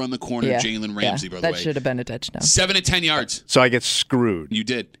had outrun the corner of Jalen Ramsey. By the way, that should have been a touchdown. 7 to 10 yards. So I get screwed. You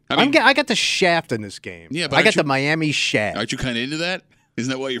did. I got the shaft in this game. Yeah, but I got the Miami shaft. Aren't you kind of into that?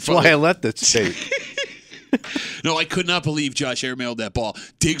 Isn't that why you're? That's why I left the state. No, I could not believe Josh airmailed that ball.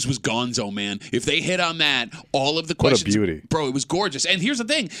 Diggs was gonzo, man. If they hit on that, all of the questions. What a beauty. Bro, it was gorgeous. And here's the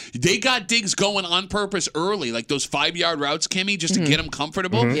thing. They got Diggs going on purpose early, like those 5-yard routes, Kimmy, just to get him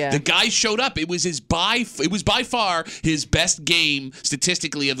comfortable. Mm-hmm. Yeah. The guy showed up. It was by far his best game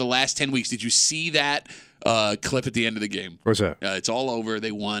statistically of the last 10 weeks. Did you see that clip at the end of the game? What's that? It's all over.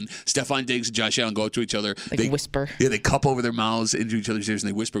 They won. Stephon Diggs and Josh Allen go up to each other. They whisper. Yeah, they cup over their mouths into each other's ears and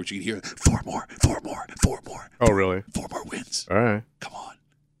they whisper, but you can hear 4 more. Oh, really? 4 more wins. All right. Come on.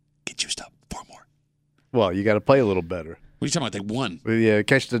 Get juiced up. 4 more. Well, you got to play a little better. What are you talking about? They won. Yeah,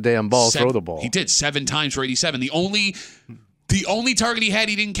 catch the damn ball, throw the ball. He did 7 times for 87. The only target he had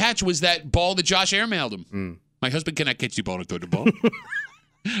he didn't catch was that ball that Josh airmailed him. My husband cannot catch the ball and throw the ball.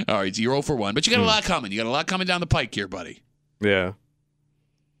 All right, 0 for 1. But you got a lot coming. You got a lot coming down the pike here, buddy. Yeah.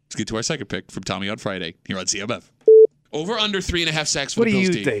 Let's get to our second pick from Tommy on Friday here on CMF. Over under 3.5 sacks for What the do Bills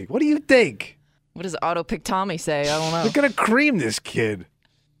you team. think? What do you think? What does Auto Pick Tommy say? I don't know. They're gonna cream this kid.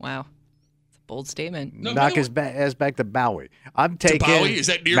 Wow, it's a bold statement. Knock his ass back to Bowie. I'm taking Bowie? Is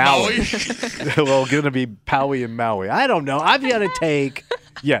that near Maui? Well, gonna be Bowie and Maui. I don't know. I'm gonna take.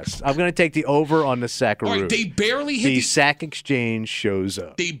 Yes, I'm gonna take the over on the sack. All right, they barely hit the sack exchange shows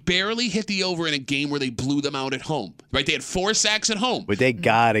up. They barely hit the over in a game where they blew them out at home. Right? They had 4 sacks at home. But they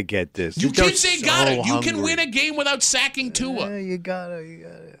gotta get this. You can't say gotta. You can win a game without sacking Tua. Yeah, you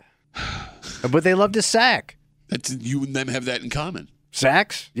gotta. But they love to sack. You and them have that in common.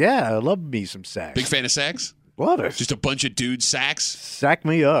 Sacks? Yeah, I love me some sacks. Big fan of sacks? Love it. Just a bunch of dudes sacks? Sack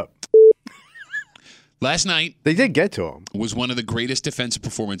me up. Last night, they did get to him. Was one of the greatest defensive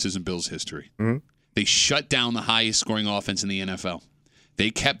performances in Bills history. Mm-hmm. They shut down the highest scoring offense in the NFL. They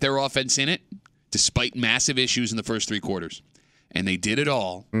kept their offense in it despite massive issues in the first 3 quarters. And they did it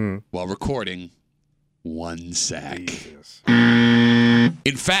all while recording 1 sack. Jesus.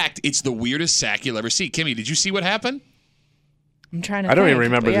 In fact, it's the weirdest sack you'll ever see. Kimmy, did you see what happened? I'm trying to I don't even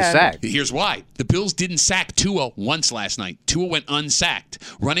remember the sack. Here's why. The Bills didn't sack Tua once last night. Tua went unsacked.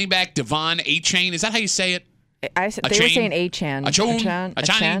 Running back Devon Achane, is that how you say it? They were saying Achan.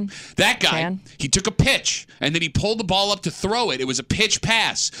 Achan. That guy, he took a pitch, and then he pulled the ball up to throw it. It was a pitch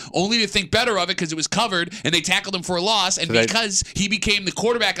pass, only to think better of it because it was covered, and they tackled him for a loss. And because he became the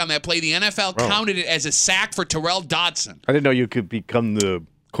quarterback on that play, the NFL counted it as a sack for Terrell Dodson. I didn't know you could become the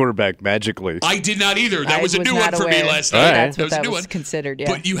quarterback magically. I did not either. That was a new one for me last night. That's what that was considered,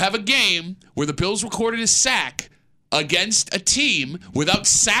 yeah. But you have a game where the Bills recorded a sack against a team without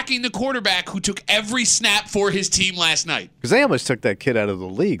sacking the quarterback who took every snap for his team last night. Because they almost took that kid out of the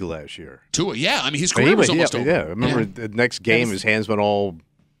league last year. Tua, yeah. I mean, his career was almost over. Yeah, I remember the next game, his hands went all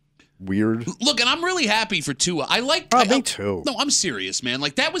weird. Look, and I'm really happy for Tua. Me too. No, I'm serious, man.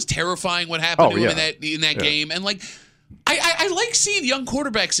 Like, that was terrifying what happened to him in that game. And, like, I like seeing young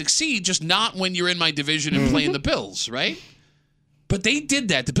quarterbacks succeed, just not when you're in my division and playing the Bills, right? But they did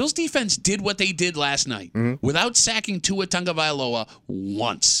that. The Bills' defense did what they did last night without sacking Tua Tagovailoa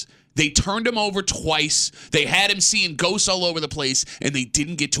once. They turned him over twice. They had him seeing ghosts all over the place, and they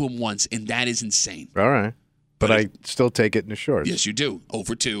didn't get to him once, and that is insane. All right. But I still take it in the shorts. Yes, you do.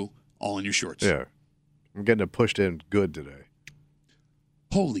 0-2, all in your shorts. Yeah. I'm getting it pushed in good today.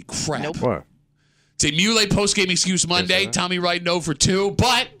 Holy crap. Nope. What? It's a Muley post-game excuse Monday. Tommy Wright 0-2,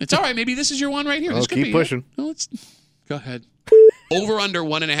 but it's all right. Maybe this is your one right here. Well, This could keep be pushing. Go ahead. Over under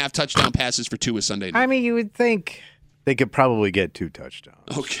 1.5 touchdown passes for Tua Sunday night. I mean, you would think they could probably get 2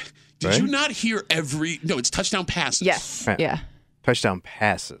 touchdowns. Okay. Did you not hear No, it's touchdown passes. Yes. Right. Yeah. Touchdown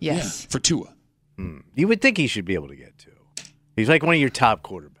passes. Yes. Yeah, for Tua. You would think he should be able to get 2. He's like one of your top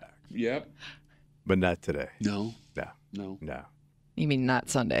quarterbacks. Yep. But not today. No. No. You mean not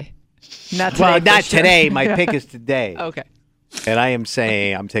Sunday? Not today. Well, for not sure. today. My pick is today. Okay. And I am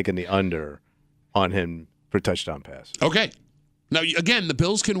saying I'm taking the under on him for touchdown passes. Okay. Now, again, the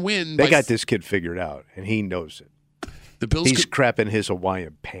Bills can win. They got this kid figured out, and he knows it. The Bills He's crapping his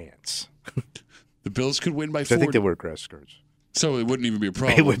Hawaiian pants. The Bills could win by 40. I think they wear grass skirts. So it wouldn't even be a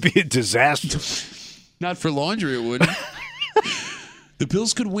problem. It would be a disaster. Not for laundry, it wouldn't. The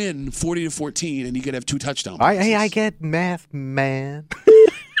Bills could win 40-14, and you could have 2 touchdowns. I get math, man.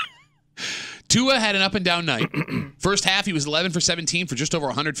 Tua had an up-and-down night. First half, he was 11 for 17 for just over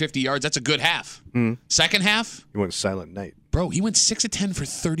 150 yards. That's a good half. Second half, He went silent night. bro, he went 6 of 10 for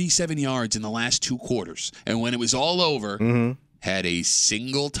 37 yards in the last 2 quarters. And when it was all over, had a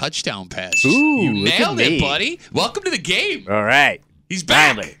single touchdown pass. Ooh, you look at nailed it, me. buddy. Welcome to the game. All right. He's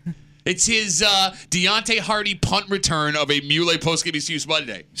back. Finally. It's his Deontay Hardy punt return of a Muley postgame excuse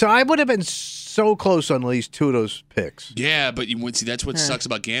Monday. So I would have been so close on at least 2 of those picks. Yeah, but you would see that's what sucks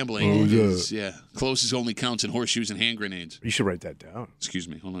about gambling. Oh, yeah. is, closest only counts in horseshoes and hand grenades. You should write that down. Excuse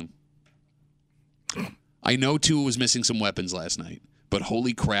me, hold on. I know Tua was missing some weapons last night, but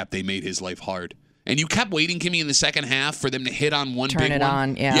holy crap, they made his life hard. And you kept waiting, Kimmy, in the second half for them to hit on one Turn big it one.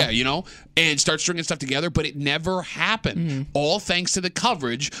 on, yeah. Yeah, you know, and start stringing stuff together, but it never happened. All thanks to the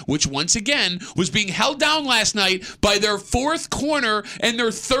coverage, which once again was being held down last night by their 4th corner and their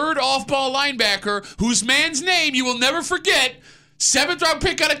 3rd off-ball linebacker, whose man's name you will never forget, 7th-round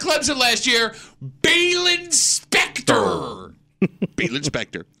pick out of Clemson last year, Balin Spector. Balin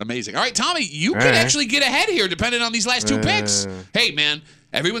Spector. Amazing. All right, Tommy, you could actually get ahead here depending on these last 2 picks. Hey, man.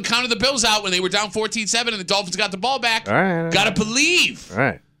 Everyone counted the Bills out when they were down 14-7 and the Dolphins got the ball back. All right. Gotta believe. All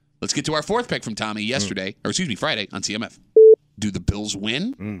right. Let's get to our 4th pick from Tommy Friday on CMF. Do the Bills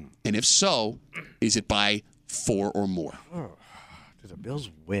win? And if so, is it by 4 or more? Do the Bills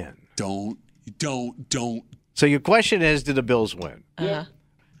win? Don't. So your question is, do the Bills win? Uh-huh.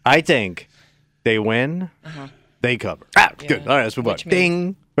 I think they win. They cover. Good. All right, let's move on.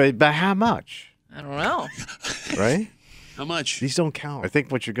 Ding. But by how much? I don't know. Right? How much? These don't count. I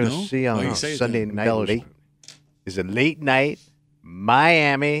think what you're going to see on you say it Sunday then. night is a late night.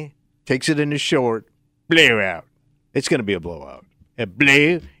 Miami takes it in the short. Blowout. It's going to be a blowout. A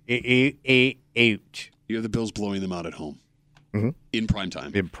blowout. You have the Bills blowing them out at home. In prime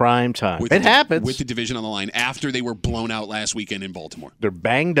time. In prime time. It happens. With the division on the line after they were blown out last weekend in Baltimore. They're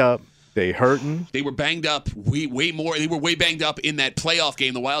banged up. They hurting. They were banged up way more. They were way banged up in that playoff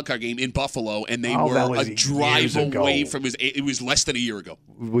game, the wild card game in Buffalo, and they were a drive away from it was less than a year ago.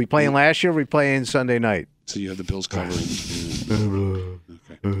 We playing last year, we playing Sunday night. So you have the Bills covering.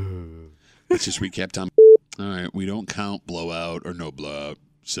 Okay. Let's just recap, Tom. All right, we don't count blowout or no blowout,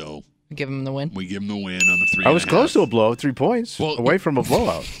 so Give them the win. we give them the win on the 3. I was close to a blowout, 3 points away from a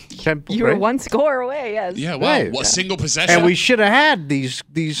blowout. You were 1 score away, yes. Yeah, well, a single possession. And we should have had these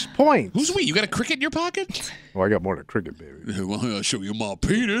points. Who's we? You got a cricket in your pocket? Well, I got more than cricket, baby. Well, I'll show you my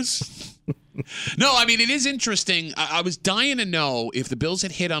penis. No, I mean, it is interesting. I was dying to know if the Bills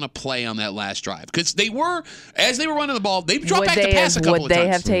had hit on a play on that last drive. Because they were, as they were running the ball, they dropped back to pass a couple of times. Would they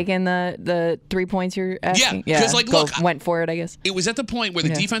have taken the 3 points you're asking? Yeah, because, look. Went for it, I guess. It was at the point where the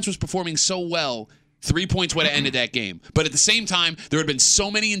defense was performing so well, 3 points would have ended that game. But at the same time, there had been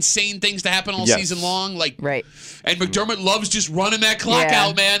so many insane things to happen all season long. Right. And McDermott loves just running that clock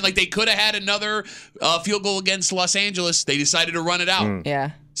out, man. Like, they could have had another field goal against Los Angeles. They decided to run it out.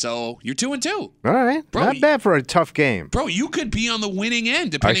 Yeah. So you're 2-2. All right. Bro, not bad for a tough game. Bro, you could be on the winning end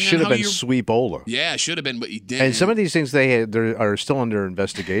I depending should on have how been sweep-ola. Yeah, should have been, but you didn't. And some of these things they are still under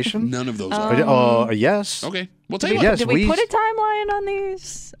investigation. None of those are. Yes. Okay. Well, tell you what. Yes, Did we put a timeline on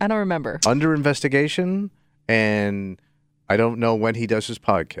these? I don't remember. Under investigation, and I don't know when he does his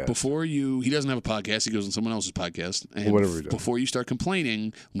podcast. He doesn't have a podcast. He goes on someone else's podcast. And whatever he does. Before you start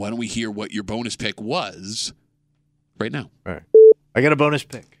complaining, why don't we hear what your bonus pick was right now? All right. I got a bonus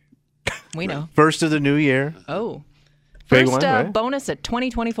pick. We know. First of the new year. Oh. Big First one, right? bonus at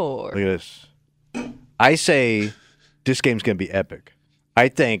 2024. Look at this. I say this game's going to be epic. I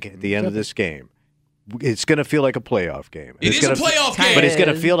think at the end of this game, it's going to feel like a playoff game. It is a playoff game. But it's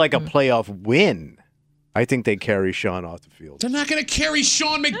going to feel like a playoff win. I think they carry Sean off the field. They're not going to carry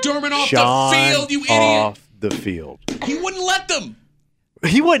Sean McDermott off Sean the field, you idiot. off the field. He wouldn't let them.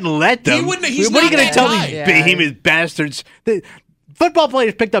 He wouldn't let them. He wouldn't. He's what are you not going to tell that these guy. behemoth bastards? The football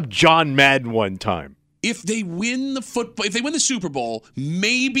players picked up John Madden one time. if they win the Super Bowl,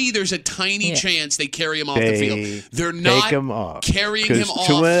 maybe there's a tiny chance they carry him off the field. They're not carrying him off.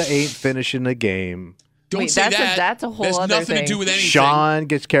 Tua ain't finishing the game. Don't say that. That's a whole That's other nothing thing. to do with anything. Sean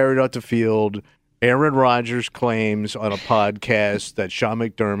gets carried off the field. Aaron Rodgers claims on a podcast that Sean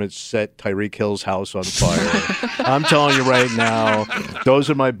McDermott set Tyreek Hill's house on fire. I'm telling you right now, those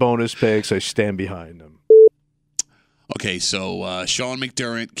are my bonus picks. I stand behind them. Okay, so Sean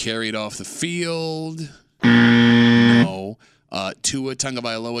McDermott carried off the field. No. Tua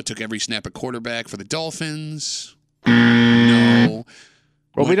Tagovailoa took every snap at quarterback for the Dolphins. No.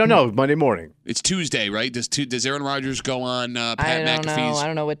 Well, we don't know. Monday morning. It's Tuesday, right? Does Aaron Rodgers go on Pat McAfee's? I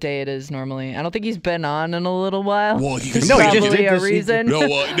don't know what day it is normally. I don't think he's been on in a little while. Well, he probably a reason.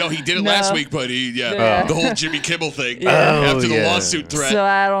 No, he did it last week, but the whole Jimmy Kimmel thing after the lawsuit threat. So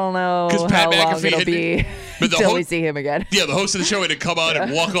I don't know how long it'll be until we see him again. Yeah, the host of the show had to come on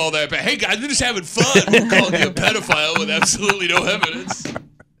and walk all that back. Hey, guys, they're just having fun. We're calling you a pedophile with absolutely no evidence.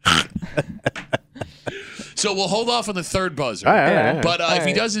 So we'll hold off on the third buzzer. All right. But if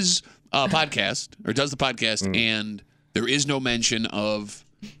he does his podcast, or does the podcast, and there is no mention of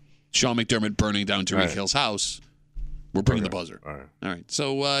Sean McDermott burning down Tyreek Hill's house, we're bringing the buzzer. All right.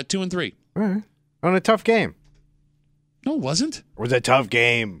 So 2 and 3. All right. On a tough game. No, it wasn't. It was a tough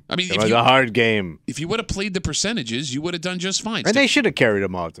game. I mean, it was a hard game. If you would have played the percentages, you would have done just fine. And they should have carried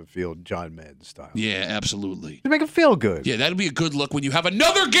him off the field, John Madden style. Yeah, absolutely. To make him feel good. Yeah, that'll be a good look when you have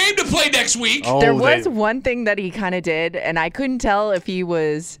another game to play next week. There was one thing that he kind of did, and I couldn't tell if he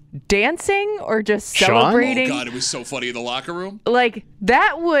was dancing or just celebrating. Oh, God, it was so funny in the locker room. Like,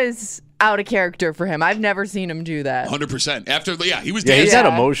 that was out of character for him. I've never seen him do that. 100%. He was dancing. Yeah, he's not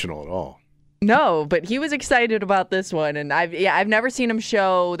emotional at all. No, but he was excited about this one, and I've never seen him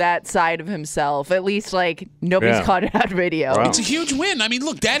show that side of himself. At least, like, nobody's caught it on video. Wow. It's a huge win. I mean,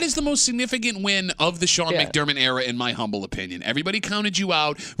 look, that is the most significant win of the Sean McDermott era, in my humble opinion. Everybody counted you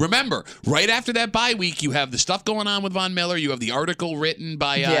out. Remember, right after that bye week, you have the stuff going on with Von Miller. You have the article written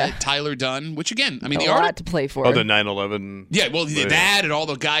by Tyler Dunn, which, again, I mean, a lot to play for. Oh, the 9/11. Yeah, well, that and all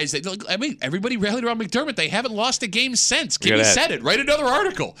the guys. I mean, everybody rallied around McDermott. They haven't lost a game since. Kimmy said it. Write another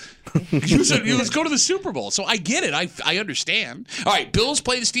article. Let's go to the Super Bowl. So I get it. I understand. All right, Bills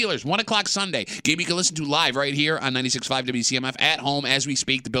play the Steelers, 1 o'clock Sunday. Game you can listen to live right here on 96.5 WCMF at home as we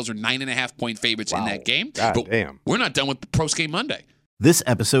speak. The Bills are 9.5-point favorites in that game. God damn. We're not done with Post Game Monday. This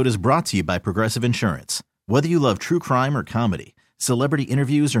episode is brought to you by Progressive Insurance. Whether you love true crime or comedy, celebrity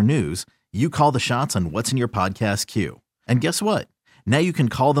interviews or news, you call the shots on what's in your podcast queue. And guess what? Now you can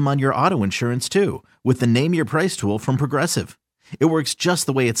call them on your auto insurance too with the Name Your Price tool from Progressive. It works just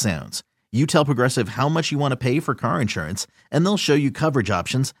the way it sounds. You tell Progressive how much you want to pay for car insurance, and they'll show you coverage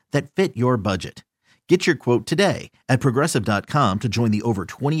options that fit your budget. Get your quote today at Progressive.com to join the over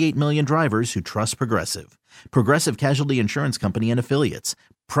 28 million drivers who trust Progressive. Progressive Casualty Insurance Company and Affiliates.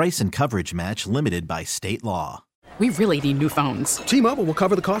 Price and coverage match limited by state law. We really need new phones. T-Mobile will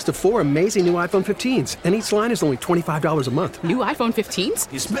cover the cost of 4 amazing new iPhone 15s, and each line is only $25 a month. New iPhone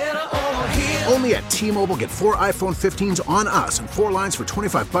 15s? It's better over here. Only at T-Mobile, get 4 iPhone 15s on us and 4 lines for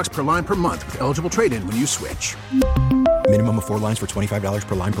 $25 per line per month with eligible trade-in when you switch. Minimum of 4 lines for $25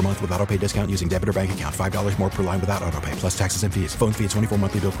 per line per month with auto-pay discount using debit or bank account. $5 more per line without auto-pay, plus taxes and fees. Phone fee at 24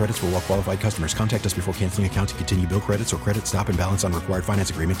 monthly bill credits for well-qualified customers. Contact us before canceling account to continue bill credits or credit stop and balance on required finance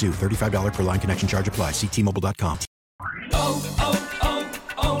agreement due. $35 per line connection charge applies. See T-Mobile.com.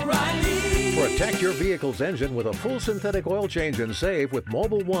 O'Reilly. Protect your vehicle's engine with a full synthetic oil change and save with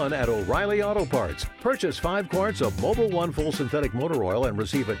Mobile One at O'Reilly Auto Parts. Purchase 5 quarts of Mobile One full synthetic motor oil and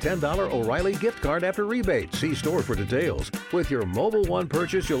receive a $10 O'Reilly gift card after rebate. See store for details. With your Mobile One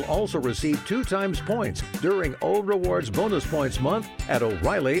purchase, you'll also receive 2 times points during O Rewards Bonus Points Month at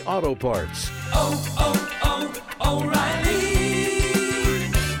O'Reilly Auto Parts. O'Reilly.